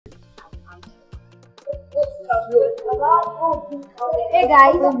Hey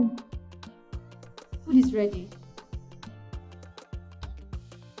guys, food is ready.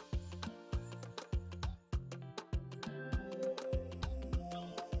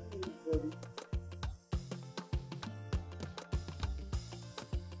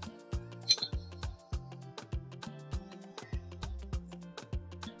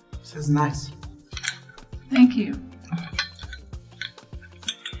 This is nice. Thank you.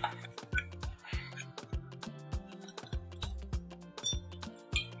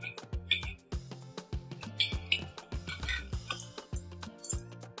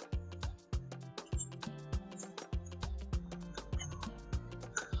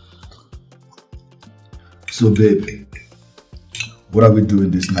 So babe, what are we doing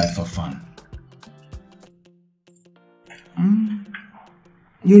this night for fun?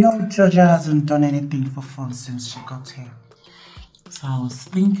 You know, Georgia hasn't done anything for fun since she got here. So I was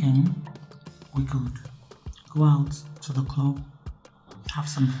thinking we could go out to the club, have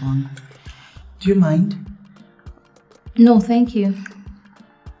some fun. Do you mind? No, thank you.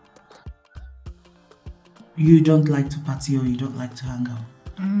 You don't like to party or you don't like to hang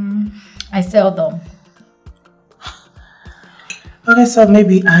out? I seldom. Okay, so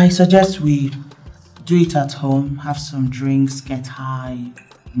maybe I suggest we do it at home, have some drinks, get high,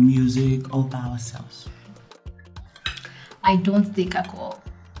 music, all by ourselves. I don't take alcohol.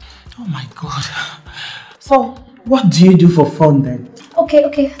 Oh my god. So, what do you do for fun then?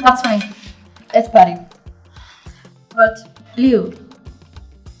 Okay, that's fine. Let's party. But, Leo,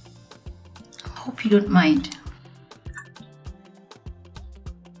 I hope you don't mind.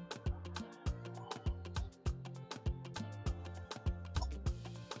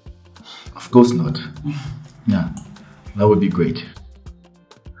 Of course not. Yeah, that would be great.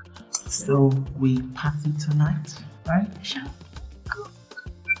 So, we party tonight, right? Sure.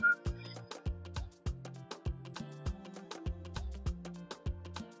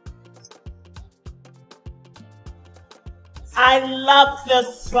 I love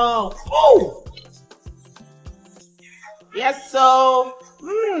this song. Oh! Yes, so,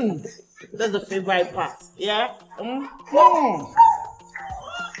 that's the favorite part. Yeah? Yeah!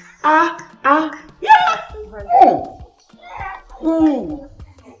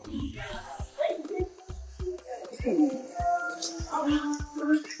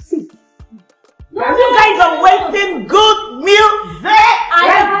 You guys are wasting good music!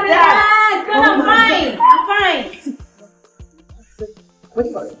 I'm fine.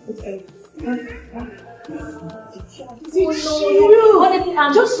 Wait for it. Honestly,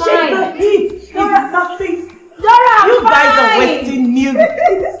 I'm Just fine. shake the heat. It's nothing. Dora, You I'm guys are fine. wasting music.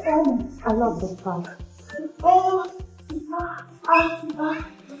 I love this song.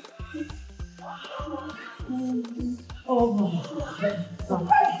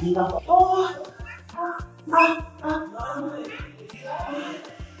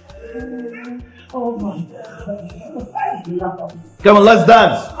 Come on, let's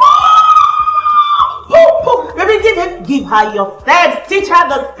dance. Baby, give her your steps. Teach her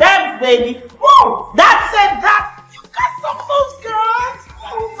the steps, baby. Woo! That's it. You got some moves, girl.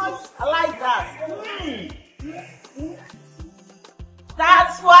 Oh my, I like that.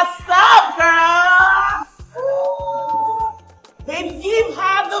 That's what's up, girl. Baby, give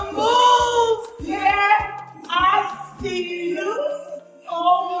her the moves. Yeah, I see you.